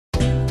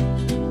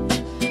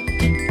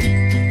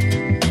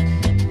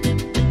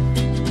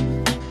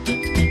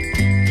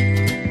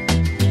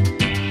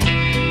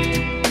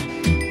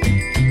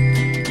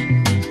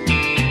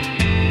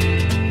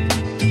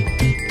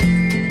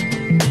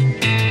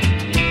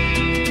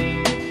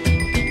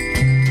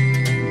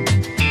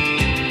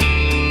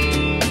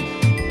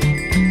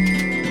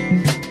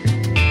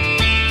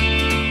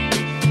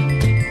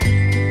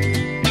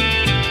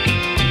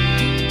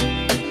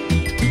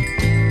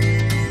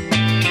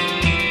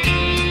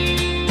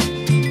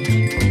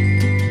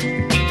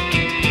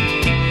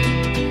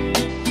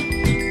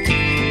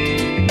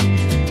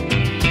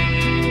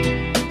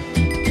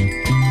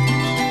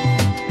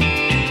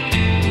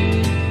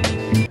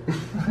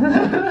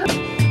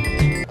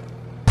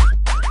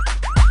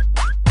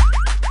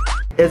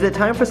Is it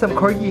time for some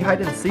Corgi hide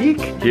and seek?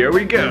 Here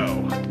we go.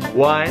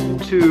 1,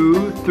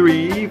 2,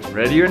 3.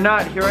 Ready or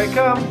not, here I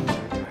come.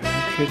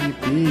 Where could he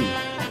be?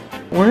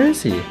 Where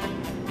is he?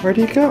 Where'd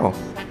he go?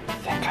 I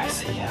think I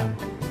see him.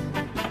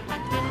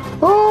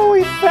 Oh,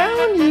 we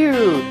found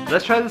you!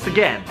 Let's try this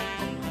again.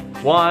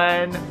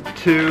 1,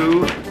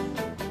 2.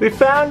 We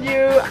found you!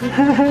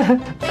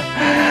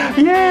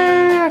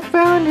 Yay, I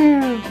found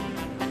you!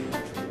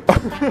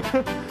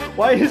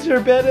 Why is your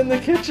bed in the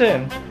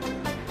kitchen?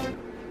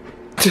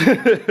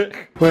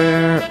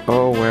 Where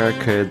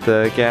could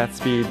the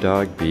Gatsby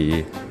dog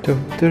be?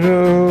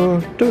 Do-do-do,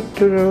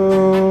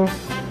 do-do-do.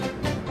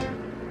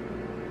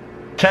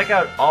 Check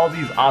out all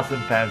these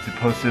awesome fans who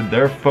posted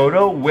their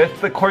photo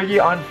with the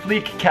Corgi on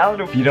Fleek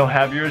calendar. If you don't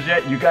have yours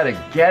yet, you gotta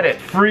get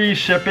it. Free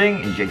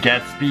shipping, you get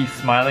Gatsby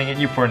smiling at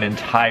you for an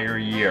entire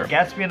year.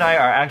 Gatsby and I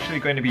are actually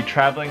going to be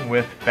traveling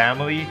with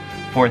family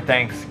for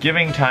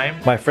Thanksgiving time.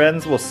 My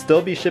friends will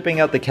still be shipping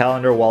out the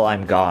calendar while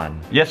I'm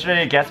gone.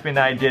 Yesterday, Gatsby and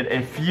I did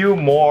a few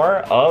more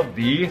of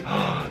the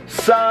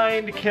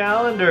signed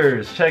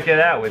calendars. Check it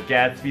out with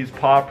Gatsby's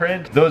paw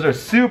print. Those are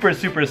super,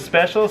 super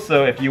special,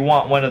 so if you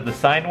want one of the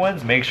signed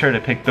ones, make sure to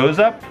pick those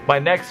up. My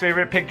next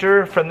favorite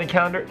picture from the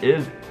calendar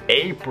is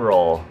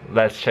April.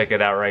 Let's check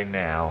it out right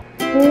now.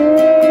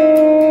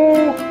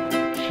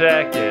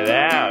 Check it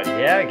out.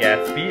 Yeah,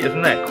 Gatsby,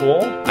 isn't that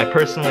cool? I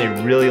personally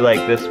really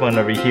like this one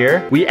over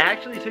here. We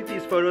actually took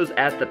these photos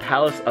at the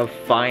Palace of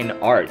Fine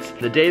Arts.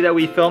 The day that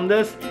we filmed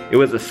this, it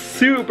was a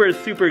super,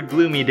 super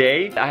gloomy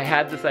day. I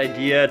had this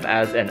idea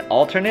as an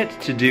alternate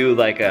to do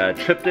like a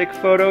triptych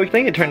photo. I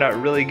think it turned out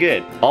really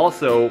good.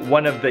 Also,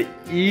 one of the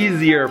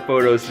easier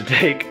photos to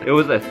take. It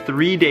was a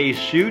 3-day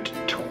shoot,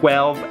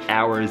 12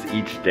 hours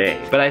each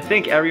day. But I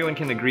think everyone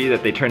can agree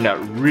that they turned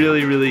out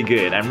really, really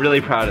good. I'm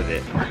really proud of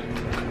it.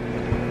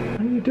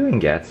 What are you doing,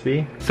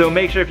 Gatsby? So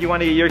make sure if you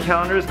want to get your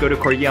calendars, go to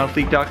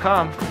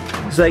corgionfleek.com.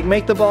 It's like,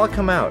 make the ball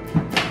come out.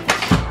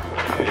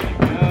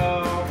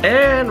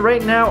 And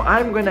right now,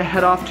 I'm gonna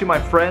head off to my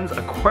friend's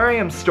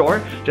aquarium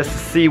store just to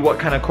see what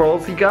kind of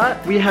corals he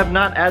got. We have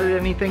not added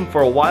anything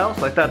for a while,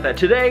 so I thought that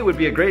today would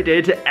be a great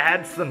day to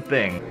add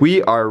something.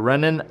 We are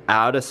running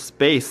out of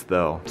space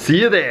though. See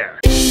you there.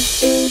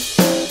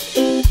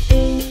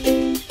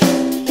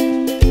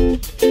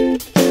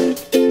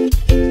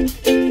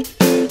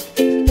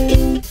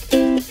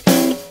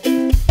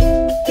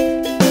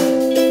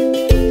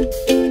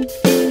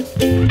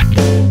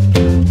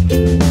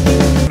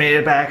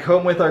 Back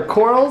home with our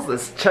corals.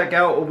 Let's check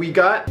out what we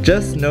got.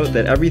 Just note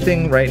that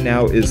everything right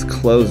now is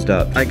closed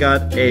up. I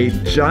got a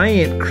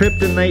giant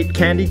Kryptonite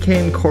candy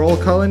cane coral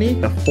colony,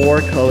 a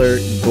 4-color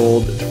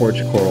gold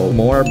torch coral,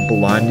 more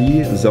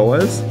Blondie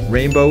zoas,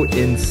 rainbow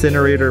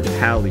Incinerator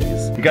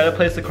Palys. You gotta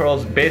place the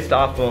corals based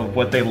off of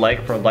what they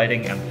like for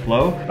lighting and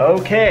flow.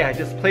 Okay, I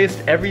just placed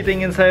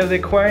everything inside of the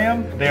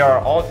aquarium. They are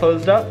all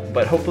closed up,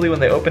 but hopefully when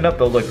they open up,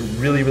 they'll look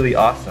really, really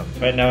awesome.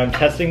 Right now I'm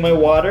testing my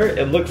water.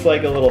 It looks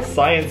like a little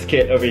science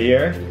kit over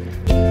here.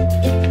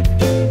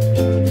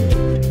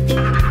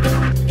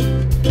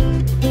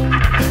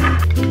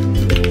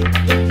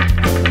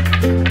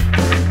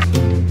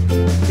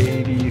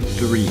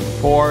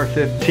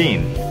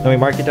 415. Let me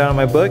mark it down on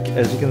my book.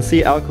 As you can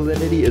see,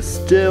 alkalinity is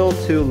still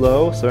too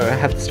low, so I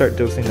have to start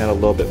dosing that a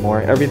little bit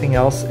more. Everything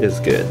else is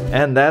good.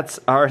 And that's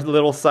our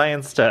little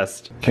science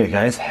test. Okay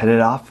guys,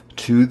 headed off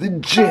to the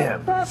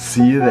gym.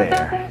 See you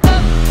there.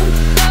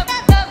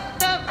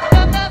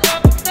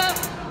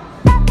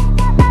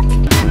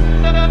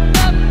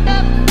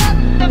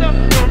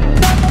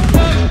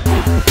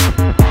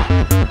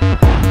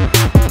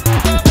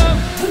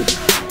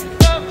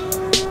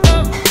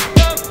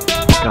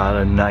 Got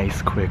a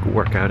nice quick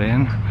workout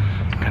in.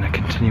 I'm gonna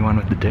continue on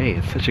with the day.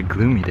 It's such a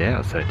gloomy day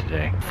outside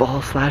today.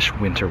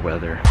 Fall/winter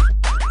weather.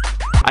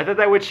 I thought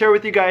I would share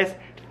with you guys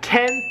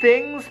 10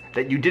 things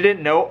that you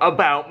didn't know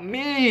about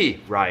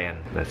me, Ryan.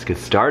 Let's get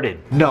started.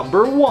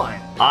 Number 1,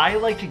 I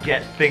like to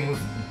get things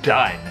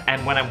done.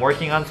 And when I'm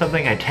working on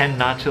something, I tend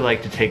not to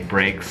like to take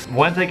breaks.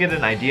 Once I get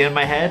an idea in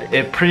my head,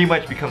 it pretty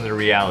much becomes a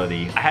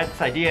reality. I had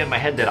this idea in my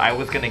head that I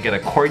was gonna get a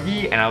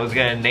Corgi and I was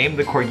gonna name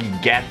the Corgi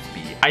Gatsby.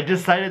 I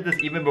decided this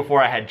even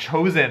before I had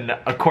chosen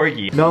a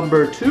Corgi.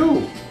 Number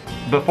 2,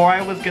 before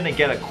I was gonna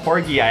get a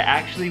Corgi, I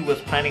actually was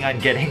planning on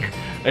getting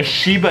a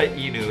Shiba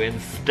Inu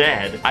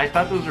instead. I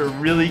thought those were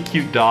really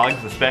cute dogs,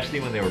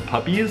 especially when they were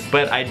puppies,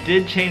 but I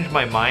did change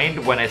my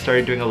mind when I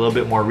started doing a little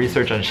bit more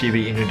research on Shiba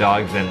Inu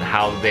dogs and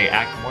how they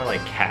act more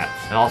like cats,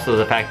 and also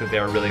the fact that they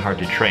are really hard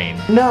to train.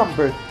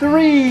 Number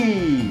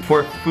 3,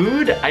 for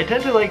food, I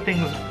tend to like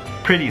things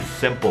pretty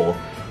simple.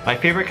 My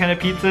favorite kind of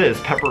pizza is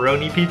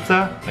pepperoni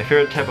pizza. My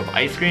favorite type of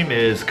ice cream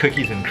is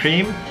cookies and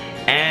cream.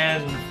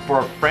 And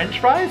for French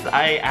fries,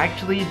 I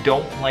actually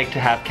don't like to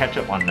have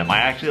ketchup on them. I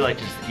actually like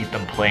to just eat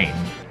them plain.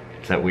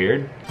 Is that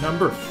weird?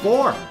 Number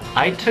 4,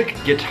 I took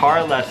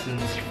guitar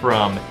lessons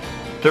from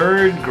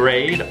 3rd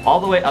grade all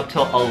the way up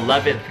till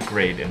 11th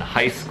grade in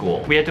high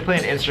school. We had to play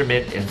an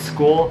instrument in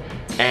school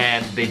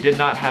and they did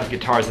not have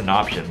guitar as an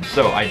option.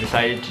 So I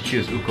decided to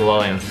choose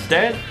ukulele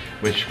instead.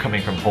 which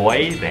coming from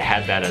Hawaii, they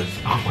had that as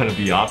one of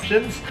the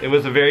options. It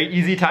was a very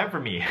easy time for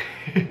me.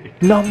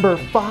 Number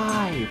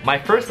 5. My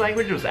first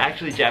language was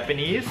actually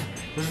Japanese.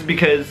 This is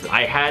because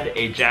I had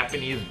a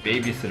Japanese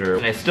babysitter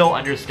and I still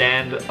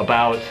understand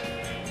about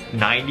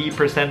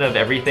 90% of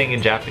everything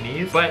in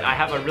Japanese, but I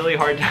have a really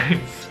hard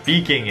time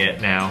speaking it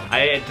now.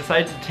 I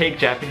decided to take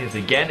Japanese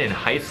again in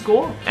high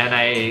school, and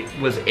I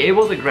was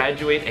able to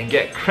graduate and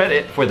get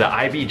credit for the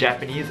IB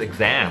Japanese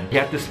exam. You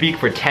have to speak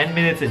for 10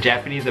 minutes in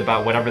Japanese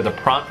about whatever the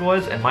prompt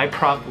was, and my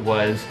prompt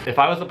was, if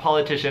I was a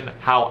politician,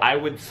 how I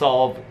would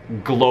solve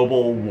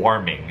global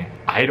warming.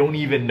 I don't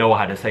even know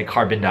how to say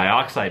carbon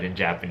dioxide in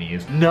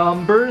Japanese.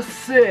 Number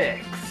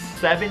 6.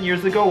 7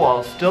 years ago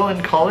while still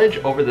in college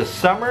over the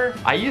summer,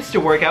 I used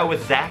to work out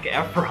with Zac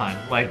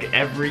Efron like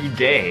every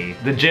day.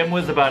 The gym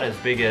was about as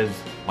big as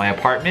my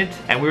apartment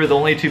and we were the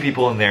only 2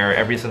 people in there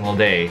every single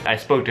day. I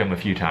spoke to him a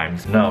few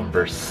times.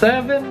 Number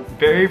 7.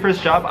 Very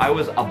first job, I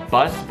was a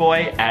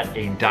busboy at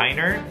a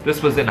diner.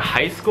 This was in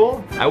high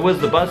school. I was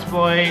the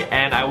busboy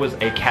and I was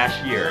a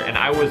cashier, and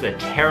I was a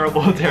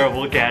terrible,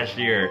 terrible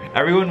cashier.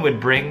 Everyone would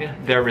bring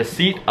their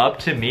receipt up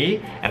to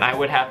me and I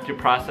would have to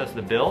process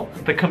the bill.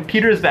 The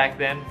computers back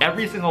then,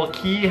 every single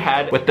key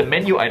had what the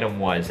menu item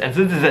was, and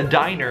since it's a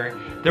diner,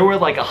 there were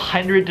like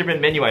 100 different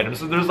menu items,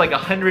 so there's like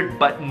 100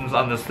 buttons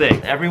on this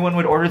thing. Everyone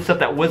would order stuff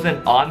that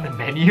wasn't on the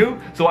menu,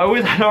 so I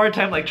always had a hard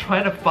time like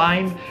trying to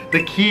find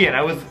the key, and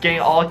I was getting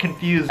all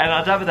confused. And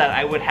on top of that,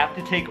 I would have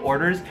to take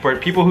orders for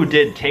people who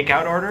did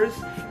takeout orders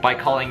by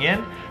calling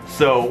in.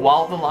 So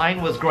while the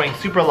line was growing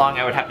super long,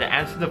 I would have to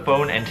answer the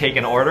phone and take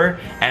an order,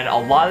 and a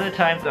lot of the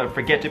times I would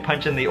forget to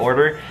punch in the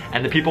order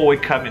and the people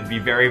would come and be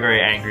very,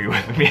 very angry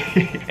with me.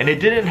 And it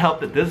didn't help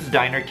that this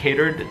diner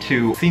catered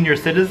to senior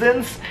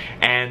citizens,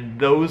 and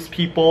those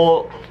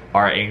people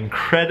are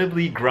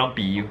incredibly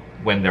grumpy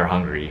when they're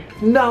hungry.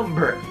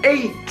 Number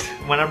 8.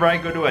 Whenever I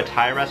go to a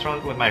Thai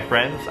restaurant with my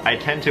friends, I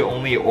tend to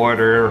only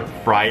order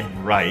fried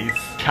rice.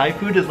 Thai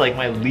food is like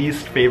my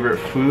least favorite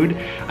food.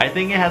 I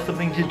think it has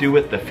something to do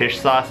with the fish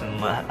sauce and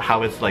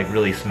how it's like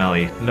really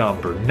smelly.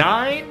 Number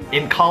 9.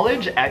 In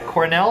college at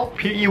Cornell,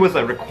 PE was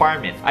a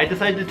requirement. I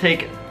decided to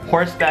take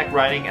horseback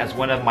riding as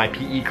one of my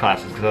PE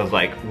classes because I was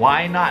like,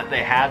 why not?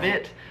 They have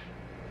it.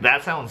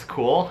 That sounds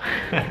cool.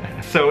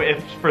 So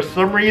if for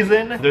some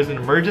reason there's an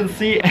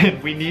emergency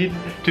and we need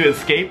to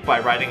escape by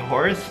riding a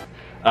horse,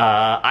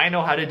 I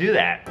know how to do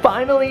that.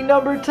 Finally,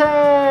 number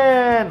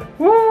 10!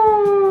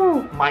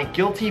 Woo! My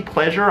guilty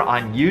pleasure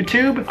on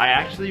YouTube, I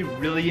actually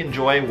really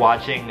enjoy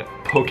watching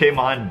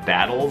Pokemon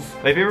battles.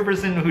 My favorite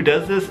person who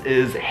does this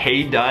is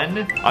Hey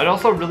Dun. I'd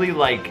also really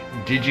like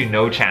Did You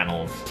Know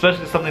channels,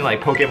 especially something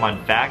like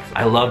Pokemon Facts.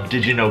 I love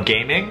Did You Know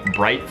Gaming.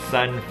 Bright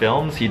Sun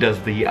Films, he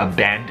does the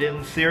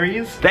Abandoned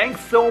series. Thanks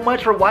so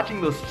much for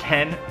watching those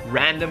 10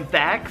 random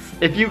facts.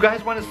 If you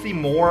guys want to see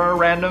more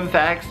random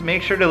facts,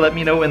 make sure to let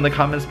me know in the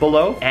comments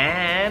below.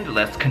 And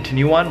let's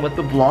continue on with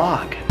the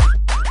vlog.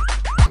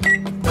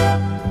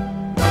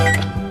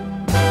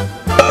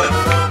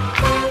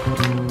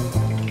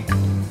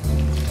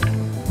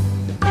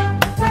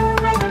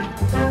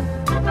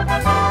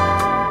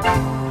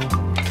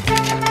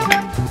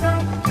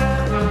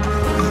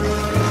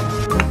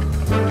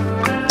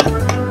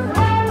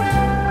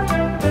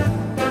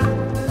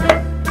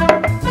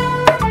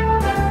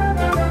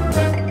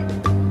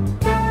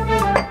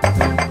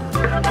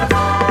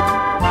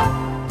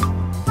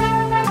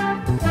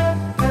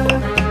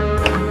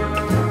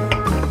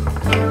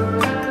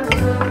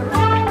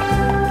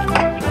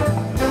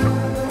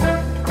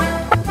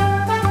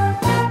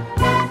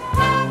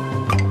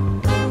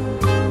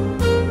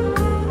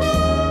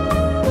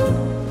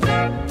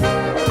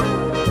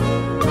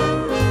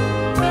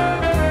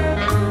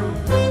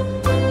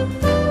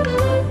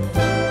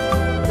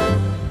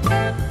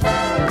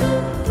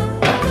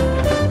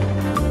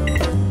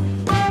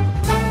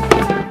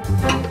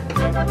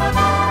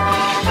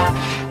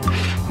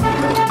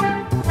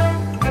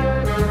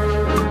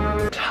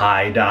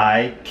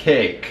 Tie-dye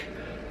cake.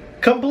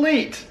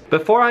 Complete!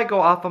 Before I go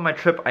off on my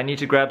trip, I need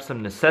to grab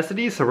some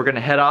necessities, so we're gonna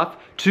head off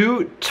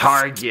to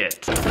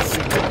Target.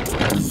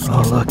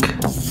 Oh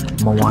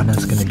look,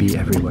 Moana's gonna be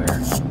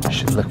everywhere. I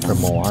should look for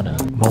Moana.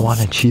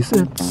 Moana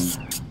Cheez-Its?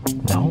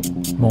 No.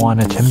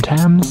 Moana Tim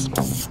Tams?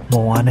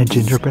 Moana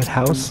Gingerbread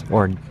House?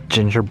 Or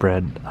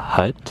Gingerbread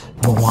Hut?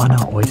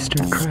 Moana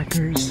Oyster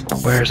Crackers?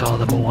 Where's all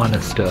the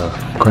Moana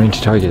stuff? According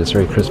to Target, it's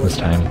very Christmas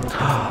time.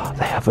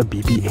 They have a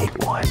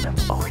BB-8 one.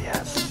 Oh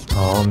yes.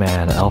 Oh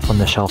man, Elf on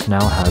the Shelf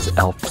now has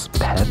Elf's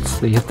pets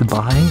that you have to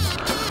buy.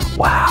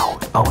 Wow.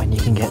 Oh, and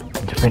you can get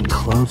different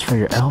clothes for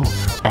your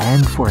elf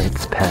and for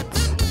its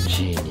pets.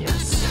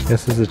 Genius.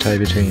 This is a tie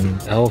between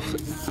Elf,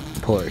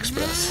 Polar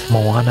Express.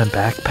 Moana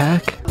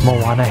backpack?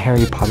 Moana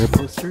Harry Potter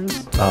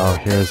posters? Oh,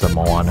 here's a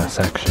Moana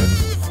section.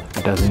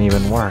 It doesn't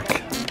even work.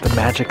 The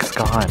magic's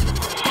gone.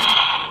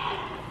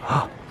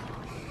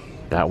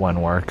 That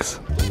one works.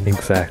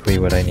 Exactly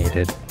what I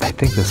needed. I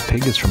think this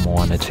pig is from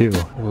Moana too.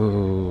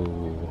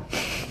 Ooh.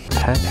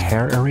 Pet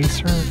hair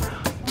eraser?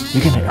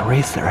 You can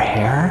erase their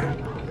hair?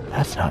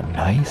 That's not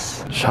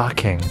nice.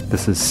 Shocking.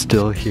 This is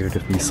still here to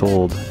be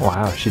sold.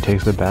 Wow, she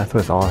takes a bath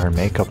with all her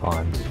makeup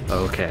on.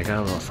 Okay, I got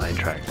a little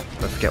sidetracked.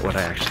 Let's get what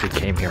I actually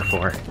came here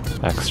for.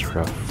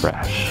 Extra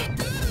fresh.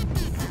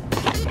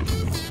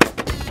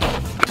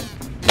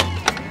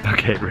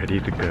 Okay, ready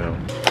to go.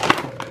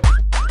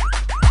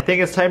 I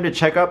think it's time to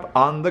check up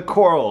on the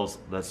corals.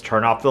 Let's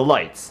turn off the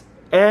lights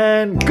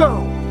and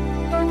go!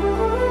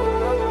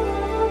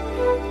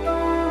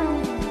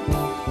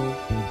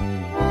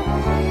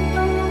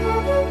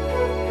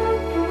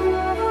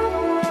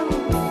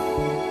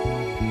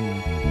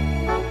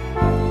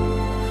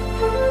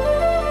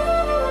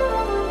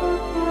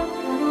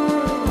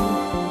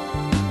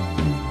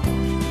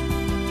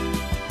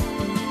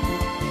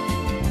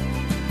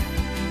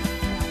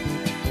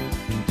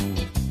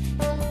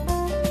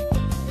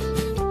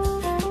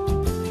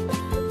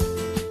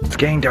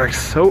 It's getting dark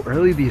so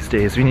early these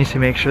days. We need to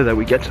make sure that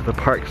we get to the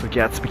park so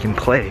Gatsby can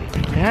play.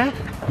 Yeah?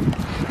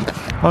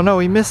 Oh no,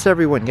 we missed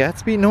everyone,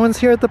 Gatsby. No one's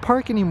here at the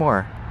park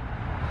anymore.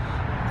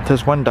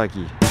 There's one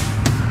doggy.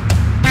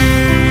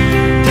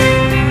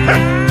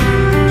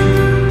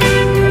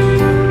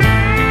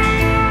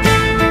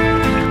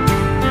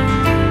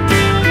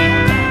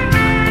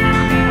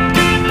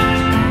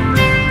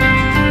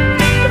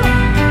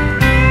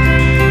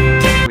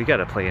 We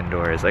gotta play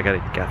indoors. I gotta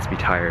get Gatsby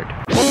tired.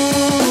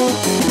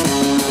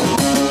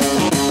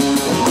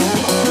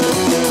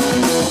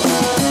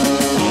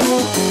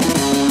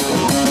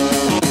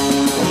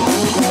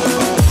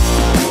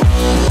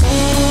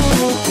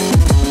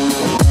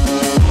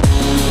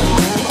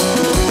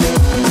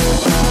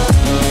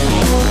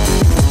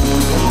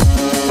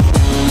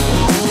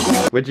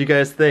 What'd you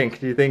guys think?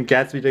 Do you think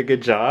Gatsby did a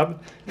good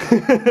job?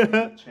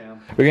 We're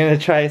gonna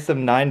try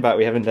some Ninebot.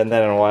 We haven't done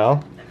that in a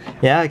while.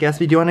 Yeah,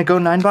 Gatsby, do you wanna go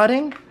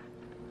Ninebotting?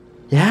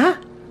 Yeah?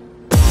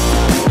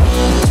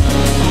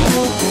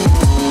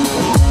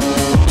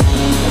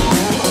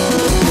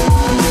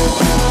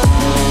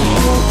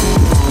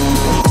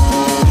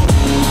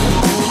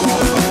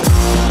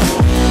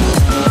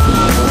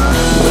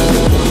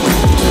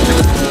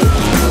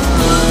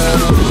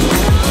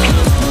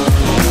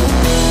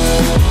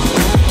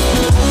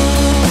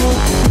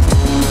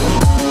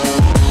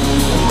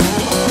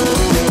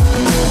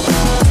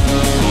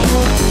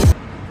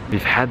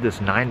 We've had this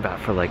Ninebot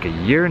for like a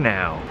year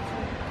now.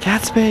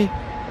 Gatsby!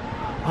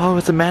 Oh,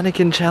 it's a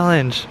mannequin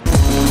challenge.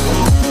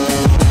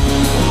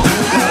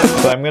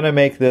 So I'm gonna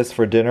make this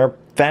for dinner.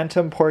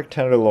 Phantom pork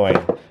tenderloin.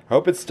 I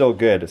hope it's still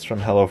good. It's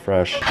from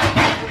HelloFresh.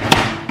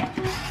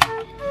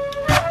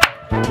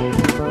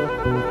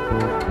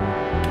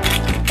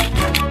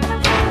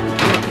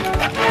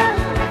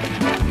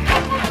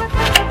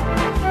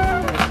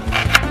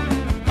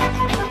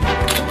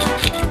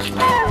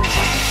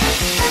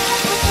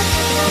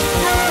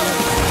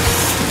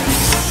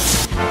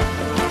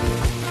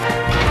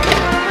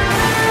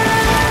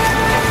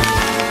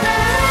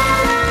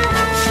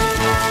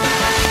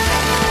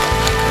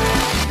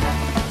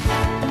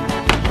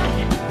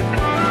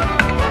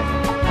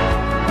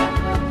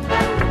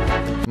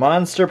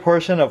 Monster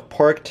portion of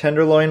pork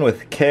tenderloin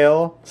with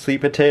kale,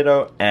 sweet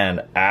potato,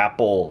 and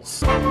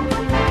apples.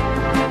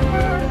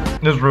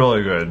 It's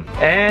really good.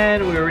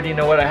 And we already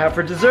know what I have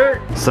for dessert.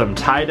 Some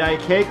tie-dye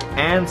cake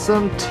and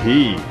some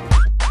tea.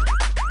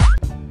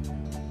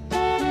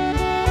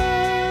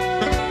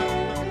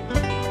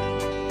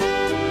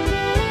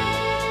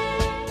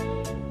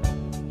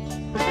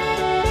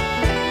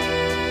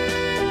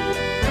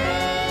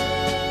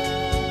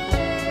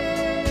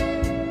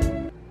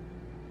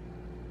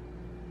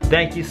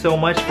 Thank you so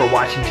much for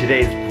watching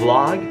today's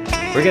vlog.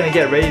 We're gonna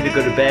get ready to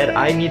go to bed.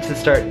 I need to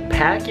start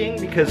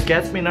packing because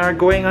Gatsby and I are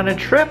going on a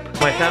trip.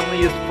 My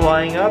family is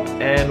flying up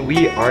and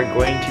we are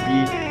going to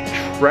be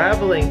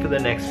traveling for the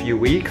next few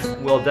weeks.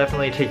 We'll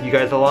definitely take you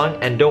guys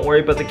along, and don't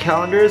worry about the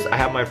calendars. I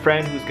have my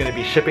friend who's gonna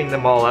be shipping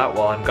them all out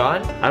while I'm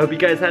gone. I hope you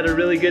guys had a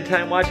really good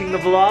time watching the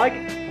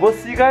vlog. We'll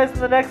see you guys in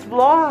the next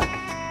vlog.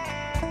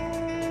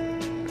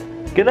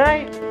 Good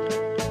night.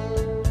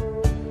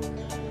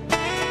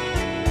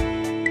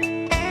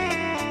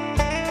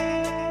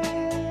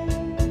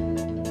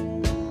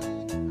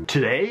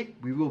 Today,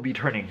 we will be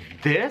turning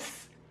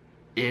this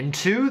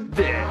into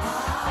this.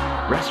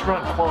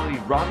 Restaurant quality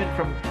ramen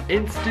from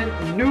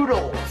instant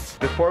noodles.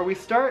 Before we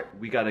start,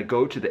 we gotta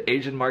go to the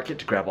Asian market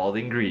to grab all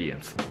the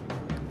ingredients.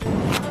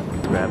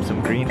 Grab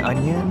some green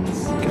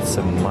onions, get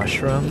some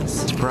mushrooms,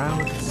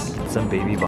 sprouts, some baby